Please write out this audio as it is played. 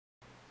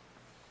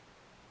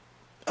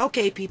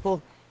Okay,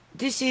 people,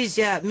 this is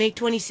May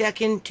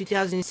 22nd,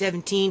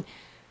 2017.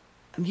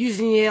 I'm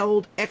using the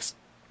old X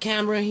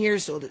camera here,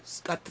 so it's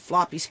got the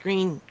floppy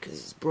screen because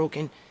it's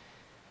broken.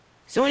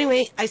 So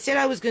anyway, I said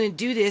I was going to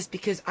do this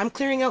because I'm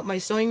clearing out my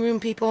sewing room,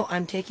 people.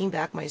 I'm taking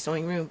back my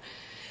sewing room.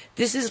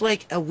 This is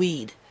like a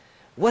weed.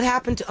 What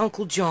happened to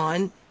Uncle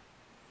John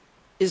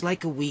is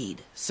like a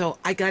weed. So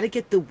I got to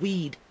get the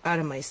weed out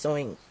of my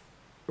sewing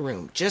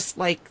room, just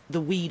like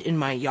the weed in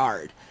my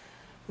yard.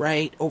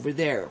 Right over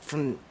there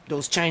from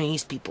those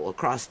Chinese people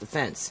across the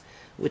fence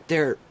with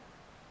their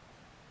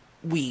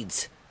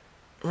weeds,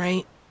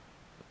 right?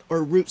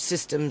 Or root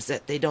systems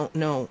that they don't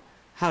know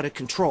how to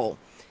control.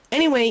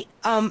 Anyway,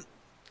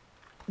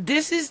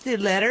 this is the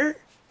letter,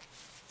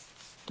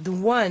 the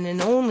one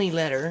and only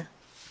letter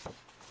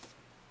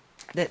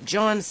that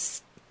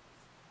John's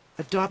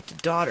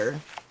adopted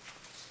daughter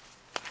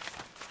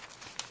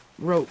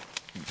wrote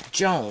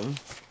Joan,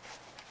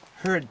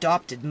 her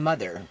adopted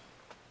mother.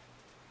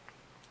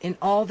 In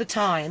all the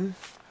time,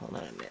 hold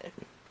on a minute,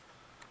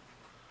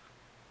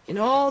 in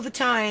all the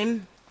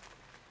time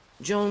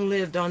Joan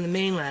lived on the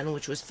mainland,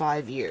 which was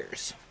 5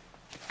 years.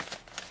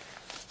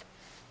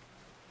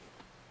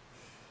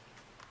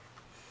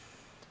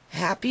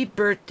 Happy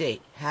birthday,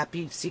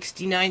 happy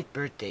 69th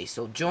birthday.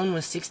 So Joan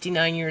was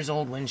 69 years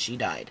old when she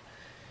died,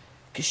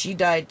 because she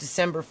died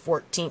December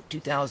 14th,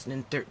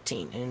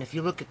 2013. And if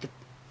you look at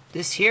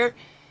this here,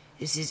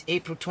 this is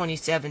April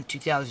 27,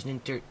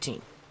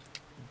 2013.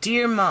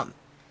 Dear Mom,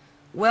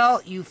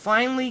 well, you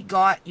finally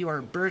got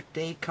your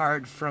birthday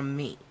card from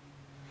me.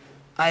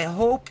 I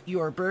hope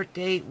your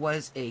birthday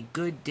was a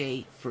good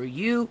day for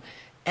you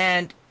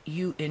and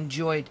you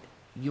enjoyed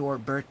your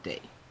birthday.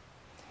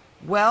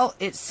 Well,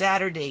 it's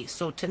Saturday,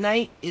 so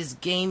tonight is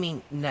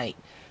gaming night.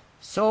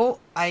 So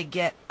I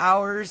get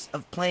hours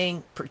of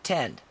playing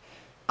pretend.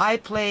 I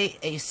play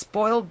a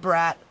spoiled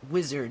brat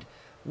wizard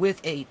with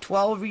a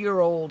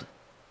 12-year-old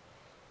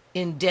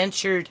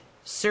indentured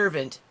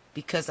servant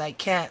because I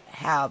can't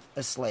have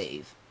a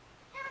slave.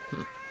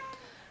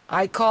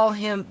 I call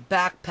him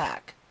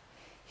Backpack.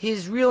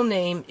 His real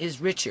name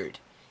is Richard.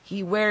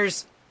 He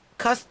wears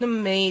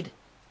custom-made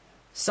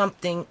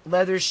something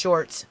leather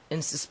shorts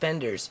and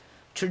suspenders,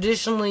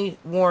 traditionally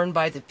worn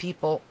by the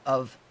people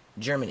of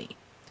Germany,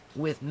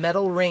 with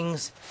metal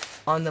rings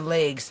on the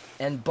legs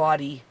and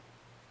body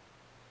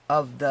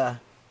of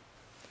the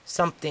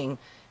something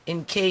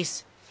in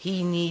case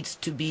he needs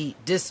to be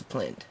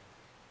disciplined.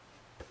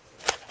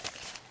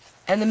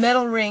 And the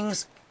metal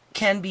rings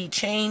can be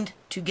chained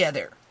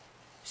together,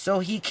 so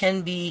he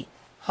can be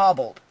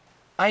hobbled.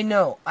 I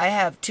know, I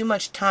have too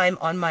much time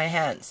on my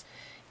hands.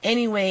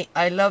 Anyway,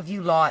 I love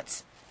you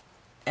lots.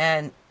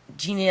 And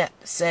Jeanette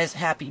says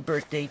happy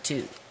birthday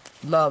too.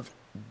 Love,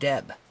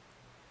 Deb.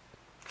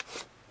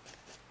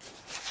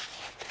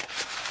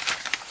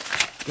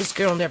 This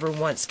girl never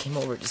once came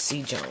over to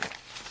see John.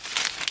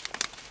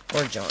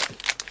 Or John.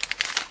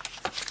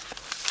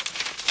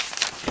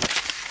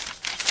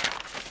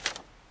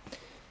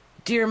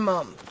 Dear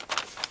Mom,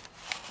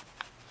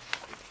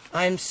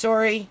 I'm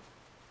sorry.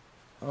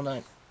 Hold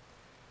on.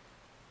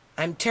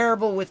 I'm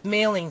terrible with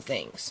mailing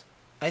things.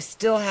 I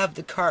still have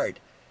the card.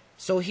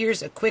 So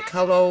here's a quick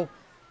hello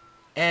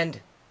and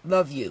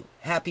love you.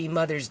 Happy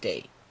Mother's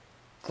Day.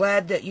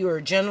 Glad that you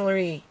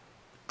generally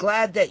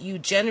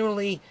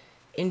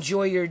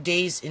enjoy your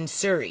days in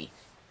Surrey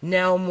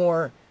now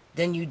more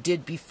than you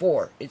did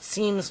before. It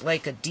seems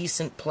like a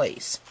decent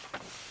place.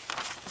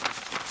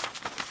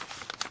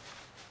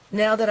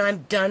 Now that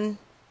I'm done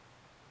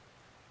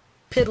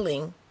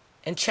piddling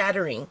and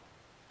chattering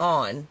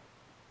on,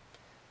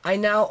 I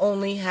now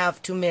only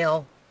have to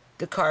mail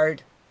the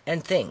card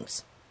and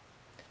things.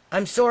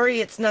 I'm sorry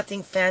it's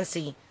nothing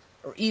fancy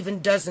or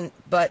even doesn't,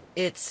 but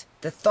it's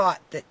the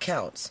thought that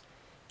counts.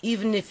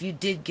 Even if you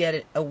did get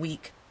it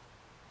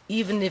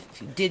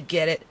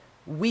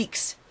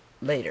weeks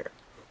later.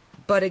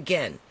 But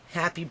again,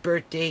 happy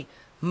birthday,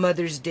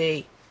 Mother's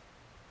Day.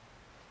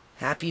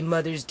 Happy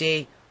Mother's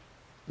Day.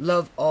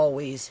 Love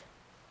always,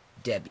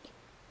 Debbie.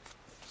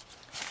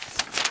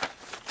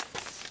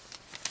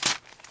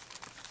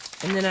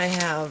 And then I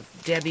have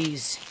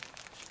Debbie's,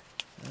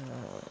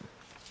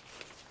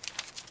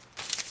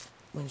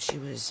 when she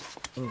was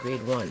in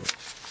grade 1.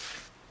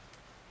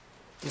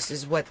 This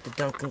is what the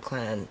Duncan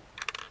clan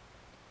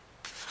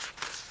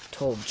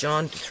told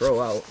John to throw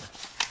out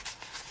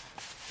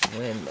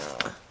when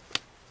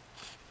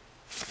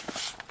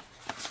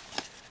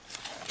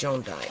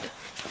Joan died.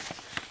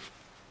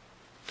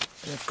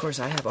 And of course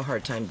I have a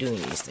hard time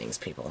doing these things,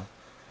 people.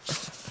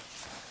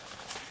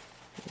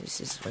 This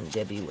is when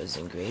Debbie was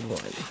in grade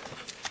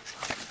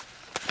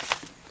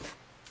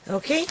 1.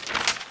 Okay.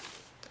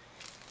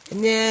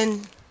 And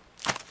then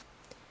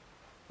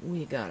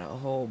we got a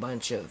whole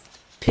bunch of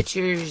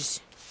pictures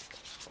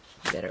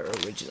that are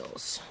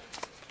originals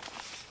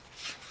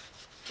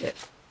that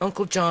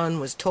Uncle John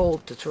was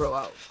told to throw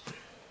out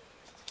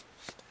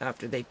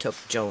after they took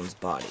Joan's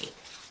body.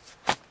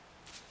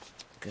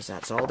 Because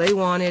that's all they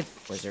wanted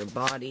was her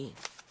body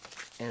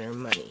and her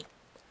money.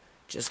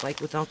 Just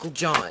like with Uncle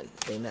John.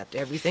 They left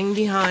everything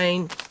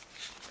behind,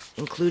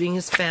 including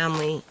his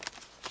family,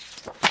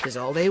 because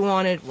all they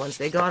wanted, once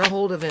they got a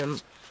hold of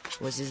him,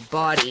 was his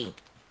body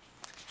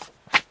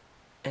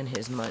and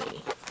his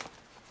money.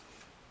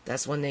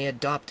 That's when they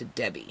adopted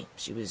Debbie.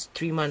 She was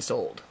 3 months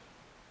old.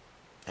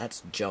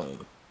 That's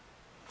Joan.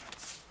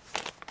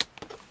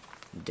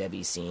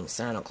 Debbie seeing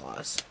Santa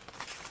Claus.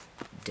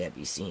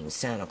 Debbie seeing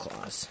Santa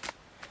Claus.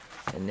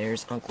 And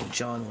there's Uncle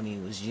John when he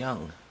was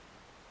young.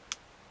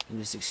 He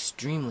was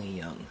extremely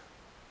young.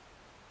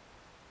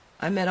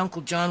 I met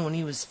Uncle John when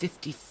he was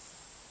 52?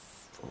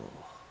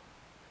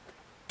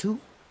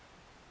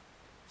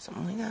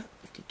 Something like that.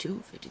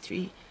 52,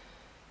 53,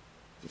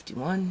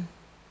 51.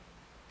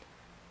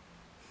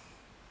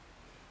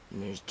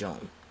 And there's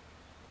Joan.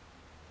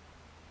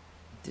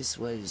 This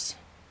was,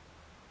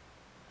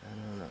 I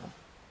don't know,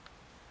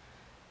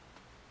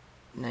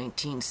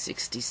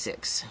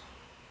 1966.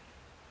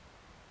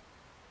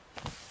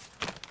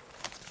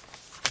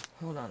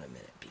 Hold on a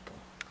minute, people.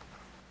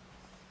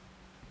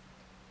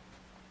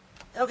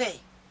 Okay,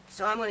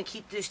 so I'm going to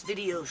keep this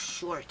video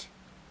short.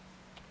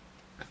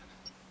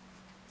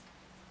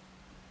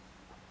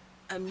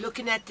 I'm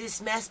looking at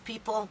this mess,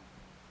 people.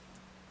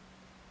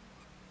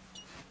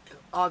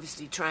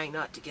 Obviously trying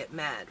not to get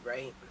mad,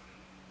 right?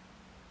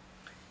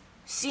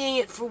 Seeing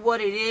it for what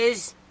it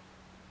is.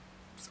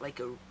 It's like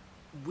a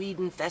weed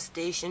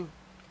infestation.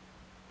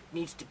 It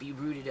needs to be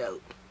rooted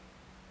out.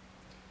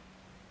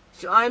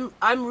 So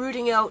I'm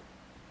rooting out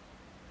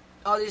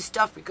all this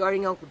stuff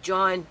regarding Uncle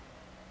John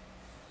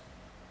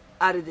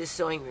out of this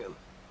sewing room.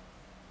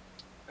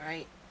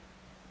 Right?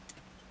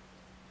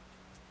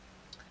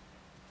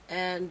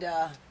 And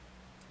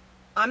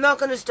I'm not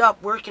going to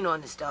stop working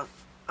on this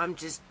stuff. I'm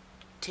just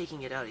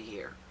taking it out of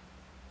here.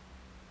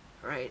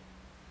 Right?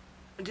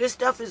 This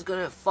stuff is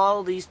going to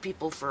follow these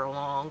people for a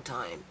long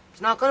time. It's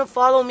not going to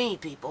follow me,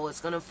 people.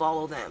 It's going to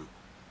follow them.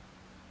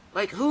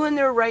 Like, who in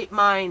their right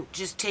mind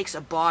just takes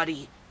a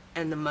body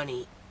and the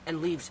money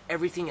and leaves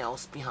everything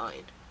else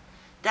behind?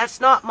 That's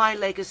not my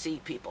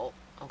legacy, people.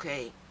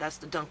 Okay? That's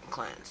the Duncan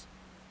clans.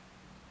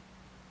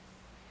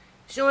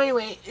 So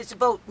anyway, it's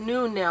about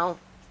noon now.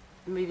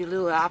 Maybe a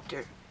little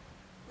after.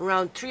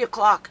 Around 3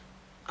 o'clock,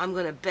 I'm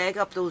going to bag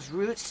up those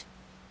roots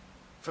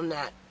from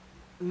that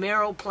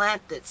marrow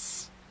plant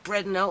that's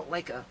spreading out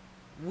like a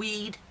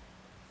weed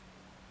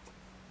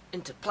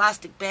into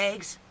plastic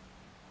bags,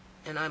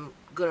 and I'm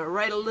gonna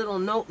write a little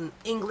note in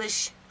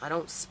English. I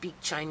don't speak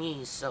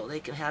Chinese, so they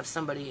can have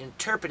somebody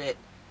interpret it,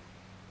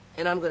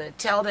 and I'm gonna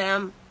tell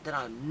them that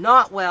I'm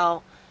not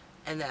well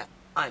and that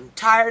I'm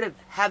tired of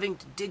having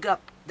to dig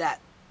up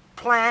that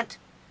plant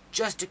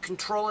just to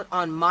control it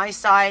on my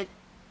side,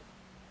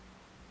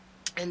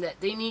 and that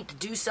they need to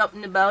do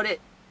something about it,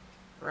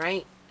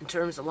 right, in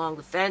terms along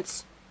the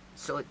fence,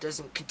 so it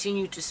doesn't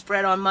continue to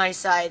spread on my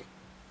side.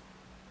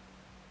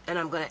 And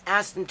I'm going to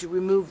ask them to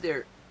remove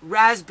their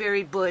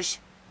raspberry bush,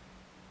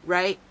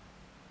 right?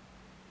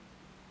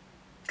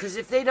 Because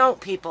if they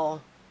don't,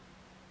 people,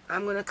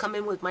 I'm going to come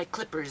in with my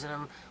clippers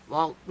and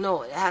well,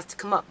 no, it has to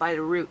come up by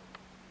the root.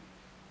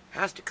 It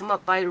has to come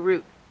up by the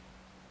root.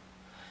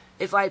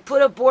 If I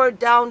put a board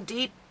down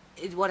deep,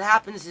 what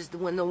happens is that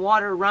when the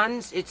water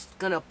runs, it's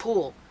going to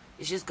pool.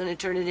 It's just going to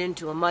turn it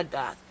into a mud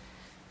bath.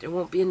 There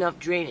won't be enough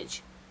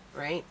drainage,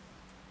 right?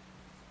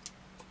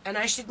 And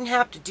I shouldn't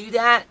have to do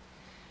that,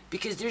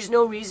 because there's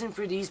no reason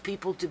for these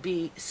people to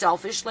be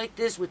selfish like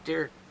this with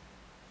their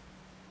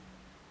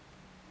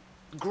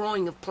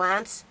growing of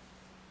plants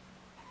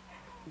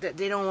that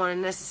they don't want to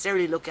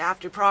necessarily look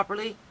after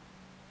properly.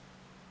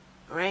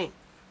 Alright?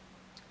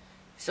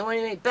 So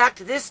anyway, back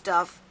to this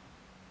stuff.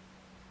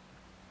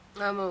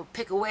 I'm going to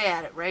pick away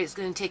at it, right? It's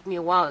going to take me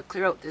a while to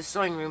clear out this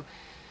sewing room,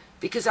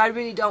 because I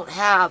really don't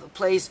have a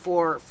place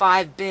for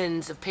 5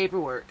 bins of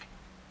paperwork.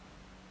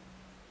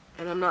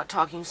 And I'm not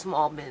talking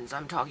small bins,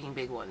 I'm talking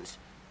big ones.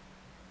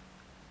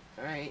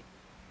 Alright?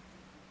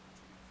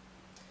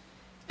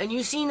 And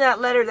you've seen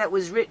that letter that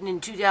was written in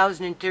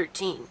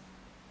 2013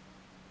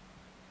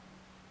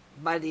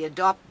 by the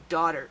adopted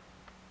daughter,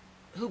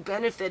 who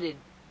benefited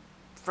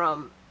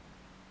from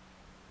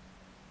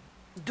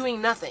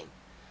doing nothing.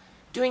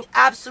 Doing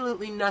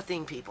absolutely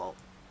nothing, people.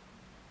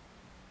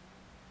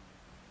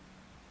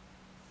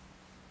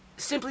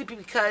 Simply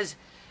because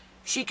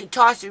she could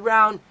toss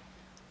around,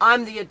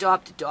 I'm the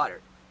adopted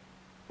daughter.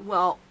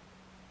 Well,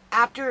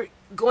 after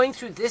going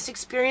through this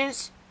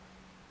experience,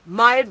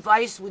 my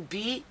advice would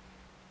be,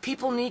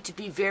 people need to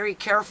be very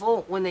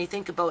careful when they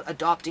think about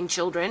adopting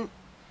children,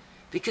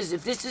 because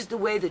if this is the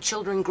way the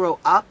children grow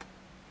up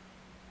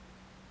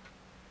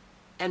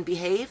and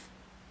behave,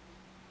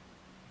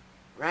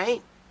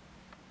 right?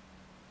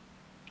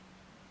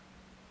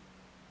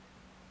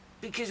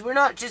 Because we're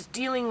not just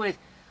dealing with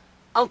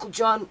Uncle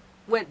John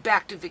went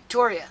back to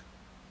Victoria.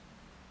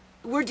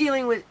 We're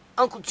dealing with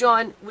Uncle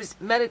John was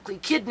medically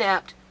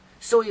kidnapped,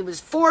 so he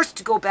was forced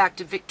to go back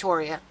to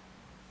Victoria,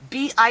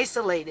 be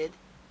isolated,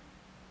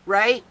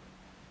 right?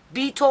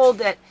 Be told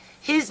that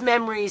his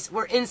memories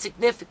were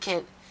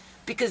insignificant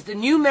because the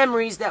new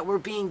memories that were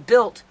being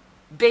built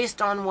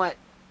based on what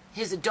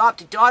his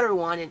adopted daughter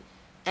wanted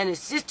and his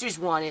sisters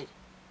wanted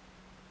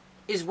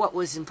is what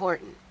was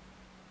important.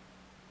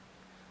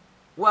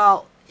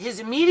 Well, his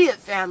immediate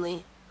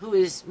family, who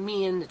is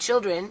me and the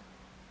children,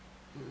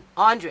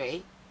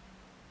 Andre,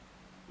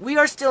 we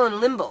are still in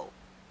limbo.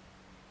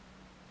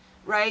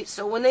 Right?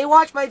 So when they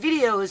watch my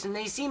videos and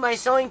they see my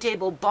sewing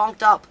table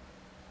bonked up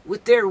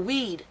with their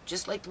weed,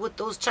 just like with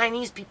those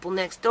Chinese people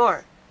next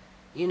door,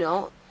 you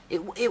know,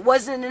 it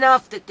wasn't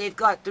enough that they've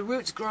got the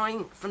roots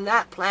growing from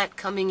that plant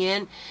coming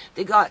in.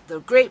 They got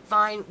the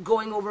grapevine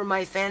going over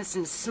my fence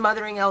and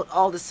smothering out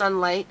all the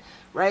sunlight,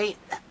 right?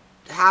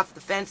 Half the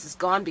fence is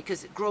gone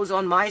because it grows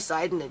on my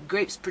side and the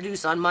grapes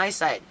produce on my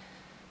side,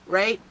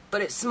 right?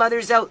 But it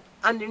smothers out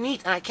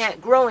underneath and I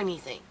can't grow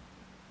anything.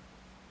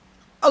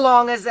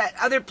 Along as that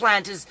other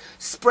plant is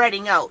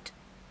spreading out.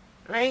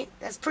 Right?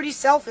 That's pretty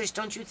selfish,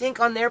 don't you think,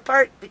 on their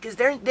part? Because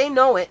they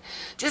know it.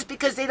 Just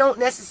because they don't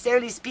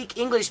necessarily speak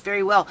English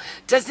very well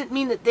doesn't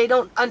mean that they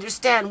don't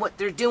understand what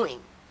they're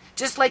doing.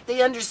 Just like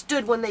they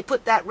understood when they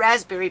put that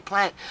raspberry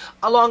plant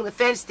along the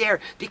fence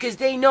there, because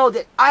they know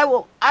that I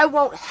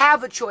won't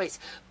have a choice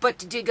but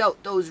to dig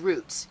out those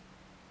roots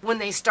when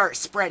they start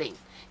spreading.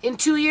 In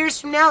 2 years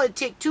from now, it'd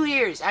take 2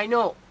 years, I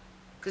know.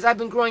 Because I've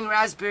been growing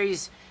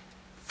raspberries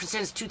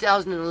since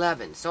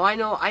 2011. So I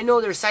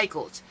know their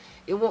cycles.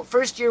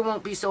 First year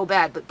won't be so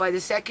bad, but by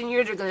the second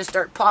year they're going to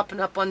start popping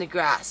up on the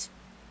grass.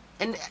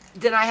 And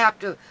then I have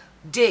to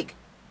dig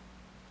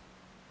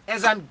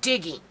as I'm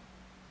digging.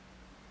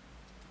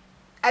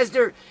 As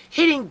they're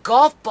hitting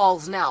golf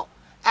balls now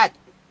at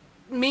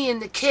me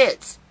and the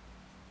kids.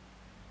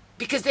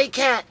 Because they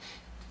can't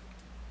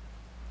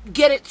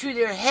get it through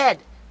their head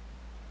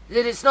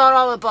that it's not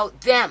all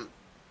about them.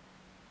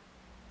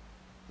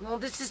 Well,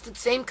 this is the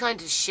same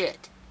kind of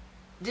shit.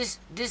 This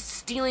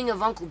stealing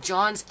of Uncle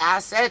John's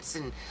assets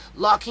and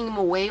locking him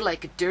away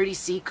like a dirty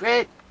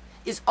secret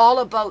is all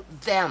about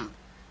them.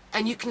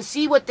 And you can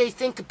see what they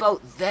think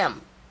about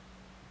them.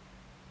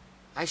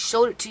 I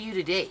showed it to you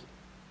today.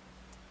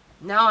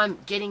 Now I'm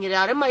getting it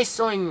out of my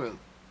sewing room.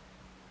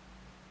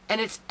 And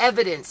it's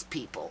evidence,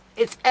 people.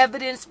 It's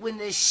evidence when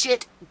this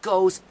shit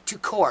goes to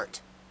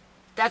court.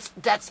 That's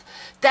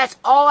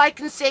all I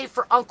can say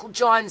for Uncle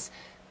John's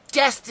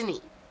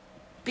destiny.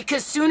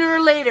 Because sooner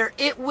or later,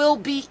 it will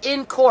be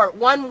in court,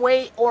 one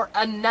way or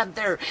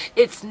another.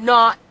 It's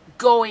not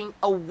going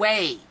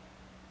away.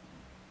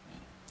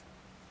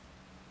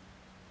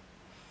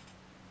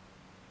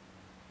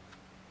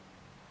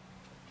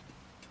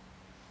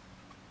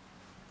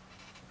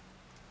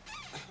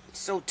 I'm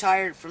so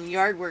tired from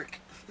yard work.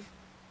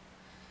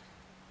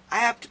 I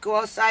have to go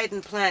outside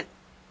and plant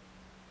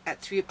at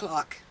 3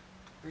 o'clock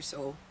or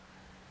so.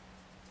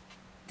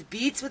 The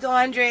beets with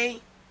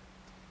Andre.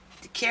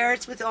 The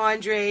carrots with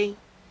Andre.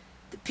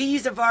 The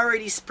peas have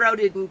already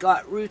sprouted and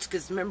got roots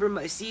because remember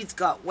my seeds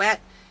got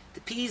wet. The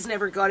peas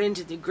never got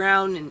into the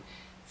ground, and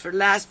for the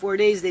last 4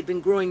 days they've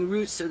been growing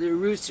roots, so their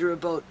roots are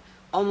about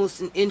almost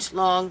an inch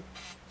long.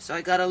 So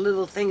I got a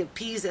little thing of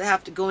peas that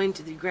have to go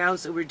into the ground,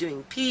 so we're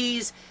doing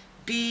peas,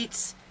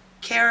 beets,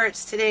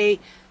 carrots today,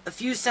 a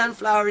few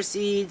sunflower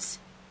seeds,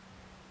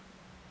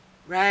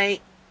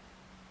 right?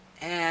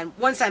 And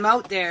once I'm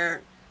out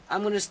there,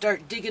 I'm going to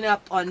start digging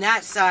up on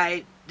that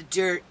side, the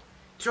dirt,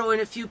 throw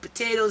in a few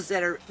potatoes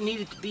that are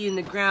needed to be in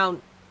the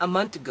ground a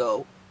month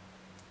ago,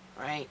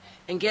 right?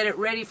 And get it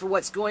ready for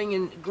what's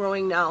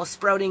growing now,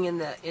 sprouting in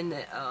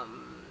the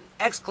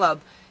X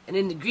Club and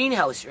in the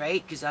greenhouse,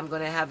 right? Because I'm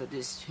going to have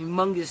this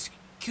humongous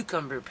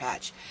cucumber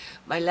patch.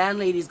 My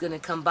landlady's going to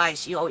come by.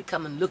 She always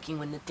coming looking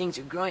when the things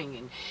are growing,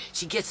 and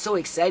she gets so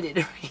excited.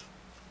 Right?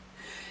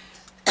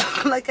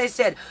 Like I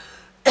said,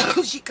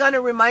 she kind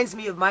of reminds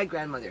me of my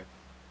grandmother.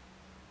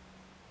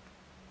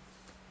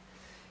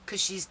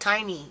 Because she's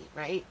tiny,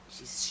 right?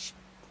 She's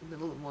a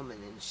little woman,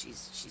 and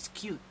she's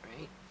cute,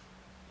 right?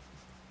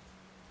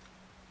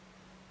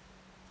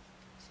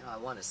 So I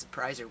want to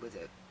surprise her with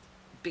a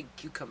big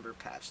cucumber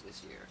patch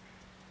this year.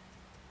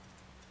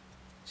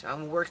 So I'm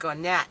going to work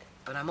on that.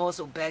 But I'm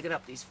also bagging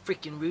up these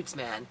freaking roots,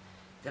 man,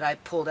 that I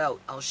pulled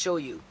out. I'll show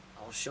you.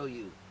 I'll show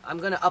you. I'm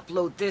going to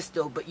upload this,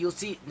 though, but you'll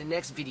see it in the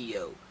next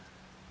video.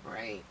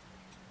 Right?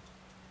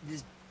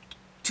 There's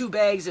 2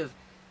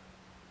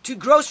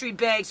 grocery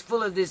bags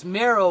full of this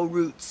marrow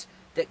roots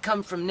that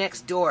come from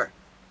next door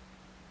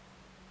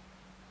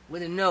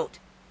with a note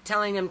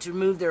telling them to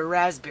remove their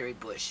raspberry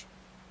bush.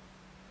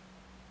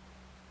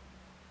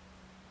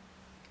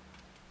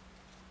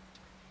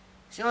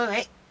 So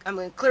anyway, I'm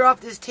going to clear off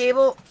this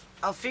table.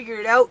 I'll figure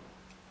it out.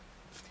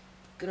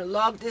 Going to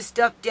log this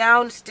stuff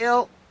down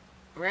still,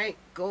 right?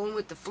 Going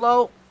with the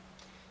flow.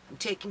 I'm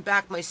taking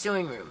back my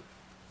sewing room.